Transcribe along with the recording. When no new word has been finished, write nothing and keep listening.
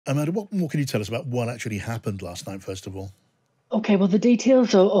Amanda, what more can you tell us about what actually happened last night, first of all? Okay, well, the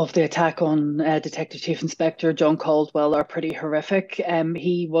details of the attack on Detective Chief Inspector John Caldwell are pretty horrific.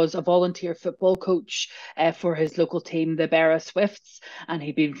 He was a volunteer football coach for his local team, the Barra Swifts, and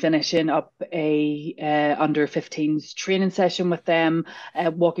he'd been finishing up a under 15s training session with them,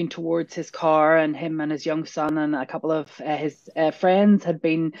 walking towards his car, and him and his young son and a couple of his friends had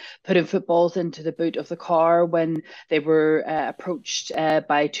been putting footballs into the boot of the car when they were approached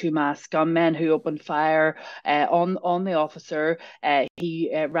by two masked gunmen who opened fire on the officer.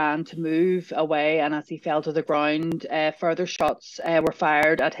 He ran to move away, and as he fell to the ground, further shots were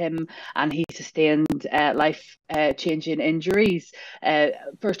fired at him, and he sustained life-changing injuries. Uh,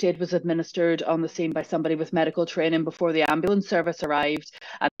 First aid was administered on the scene by somebody with medical training before the ambulance service arrived,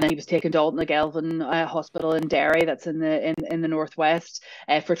 and then he was taken to Alton Gelvin Hospital in Derry, that's in the northwest,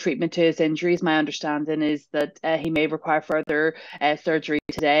 for treatment to his injuries. My understanding is that he may require further surgery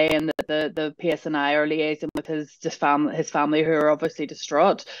today, and that the PSNI are liaising with his family, who are obviously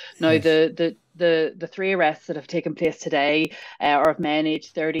distraught. Now, Yes. the three arrests that have taken place today are of men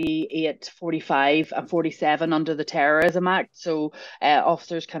aged 38, 45, and 47 under the Terrorism Act. So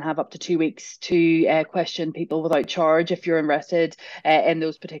officers can have up to 2 weeks to question people without charge if you're arrested in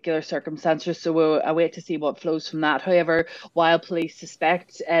those particular circumstances. So we'll await to see what flows from that. However, while police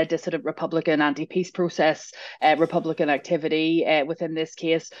suspect dissident Republican anti-peace process Republican activity within this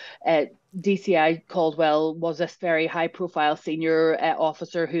case, DCI Caldwell was this very high profile senior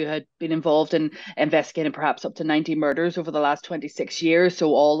officer who had been involved in investigating perhaps up to 90 murders over the last 26 years.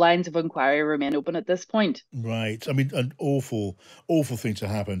 So all lines of inquiry remain open at this point. Right. I mean, an awful, awful thing to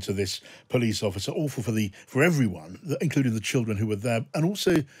happen to this police officer. Awful for for everyone, including the children who were there, and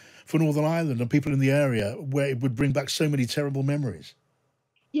also for Northern Ireland and people in the area, where it would bring back so many terrible memories.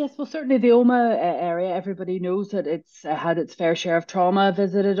 Yes, well, certainly the Oma area, everybody knows that it's had its fair share of trauma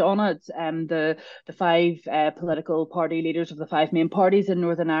visited on it. The five political party leaders of the five main parties in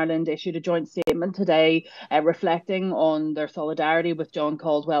Northern Ireland issued a joint statement today, reflecting on their solidarity with John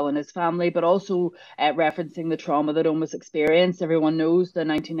Caldwell and his family, but also referencing the trauma that Oma's experienced. Everyone knows the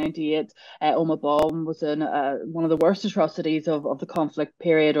 1998 Oma bomb was one of the worst atrocities of the conflict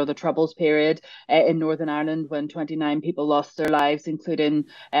period, or the Troubles period, in Northern Ireland, when 29 people lost their lives, including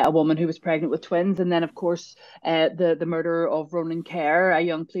a woman who was pregnant with twins. And then, of course, the murder of Ronan Kerr, a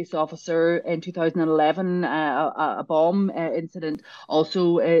young police officer, in 2011, a bomb incident,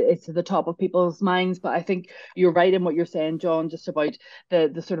 also is to the top of people's minds. But I think you're right in what you're saying, John, just about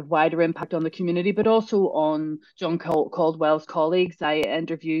the sort of wider impact on the community, but also on John Caldwell's colleagues. I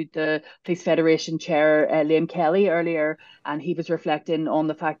interviewed the Police Federation chair, Liam Kelly, earlier, and he was reflecting on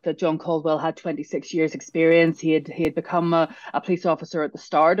the fact that John Caldwell had 26 years experience. He had become a police officer at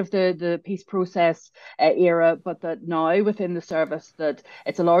the start of the peace process era, but that now within the service, that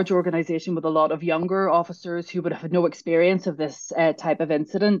it's a large organisation with a lot of younger officers who would have no experience of this type of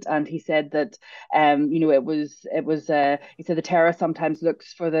incident. And he said that he said the terror sometimes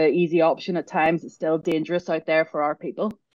looks for the easy option at times. It's still dangerous out there for our people.